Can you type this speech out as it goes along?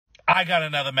I got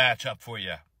another matchup for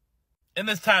you. And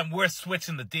this time, we're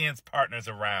switching the dance partners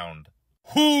around.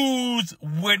 Who's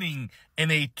winning in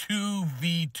a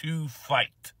 2v2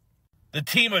 fight? The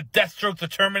team of Deathstroke the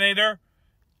Terminator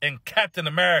and Captain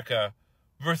America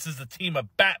versus the team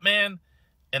of Batman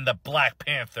and the Black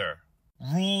Panther.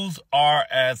 Rules are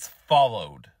as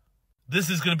followed. This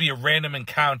is going to be a random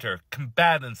encounter,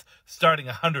 combatants starting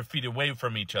 100 feet away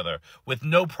from each other with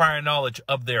no prior knowledge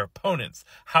of their opponents,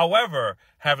 however,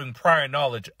 having prior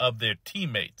knowledge of their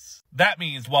teammates. That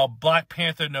means while Black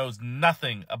Panther knows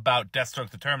nothing about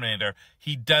Deathstroke the Terminator,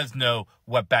 he does know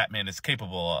what Batman is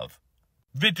capable of.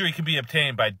 Victory can be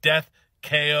obtained by death,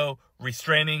 KO,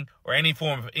 restraining, or any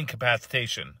form of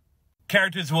incapacitation.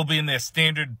 Characters will be in their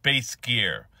standard base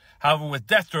gear. However, with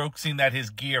Deathstroke, seeing that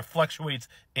his gear fluctuates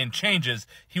and changes,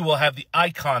 he will have the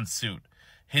Icon suit,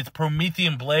 his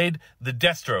Promethean blade, the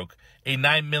Deathstroke, a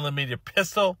 9mm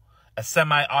pistol, a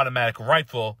semi-automatic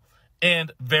rifle,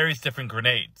 and various different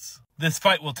grenades. This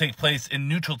fight will take place in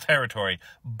neutral territory,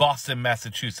 Boston,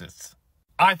 Massachusetts.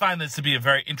 I find this to be a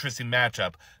very interesting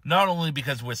matchup, not only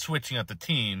because we're switching up the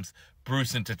teams,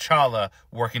 Bruce and T'Challa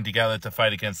working together to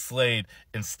fight against Slade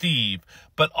and Steve,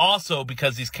 but also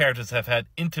because these characters have had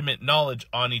intimate knowledge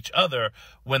on each other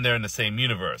when they're in the same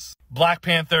universe. Black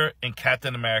Panther and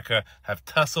Captain America have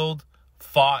tussled,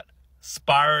 fought,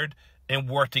 sparred, and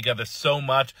worked together so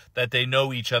much that they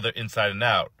know each other inside and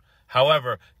out.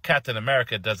 However, Captain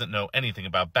America doesn't know anything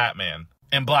about Batman,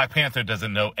 and Black Panther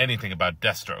doesn't know anything about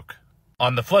Deathstroke.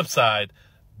 On the flip side,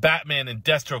 Batman and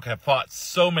Deathstroke have fought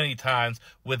so many times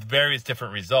with various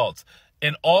different results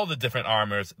in all the different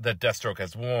armors that Deathstroke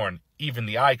has worn, even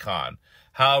the Icon.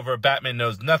 However, Batman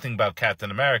knows nothing about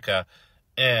Captain America,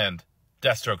 and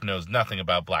Deathstroke knows nothing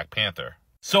about Black Panther.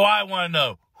 So I want to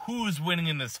know, who's winning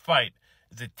in this fight?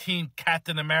 Is it Team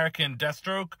Captain America and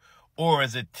Deathstroke, or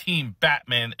is it Team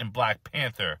Batman and Black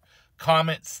Panther?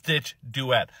 Comment, stitch,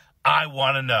 duet. I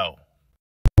want to know.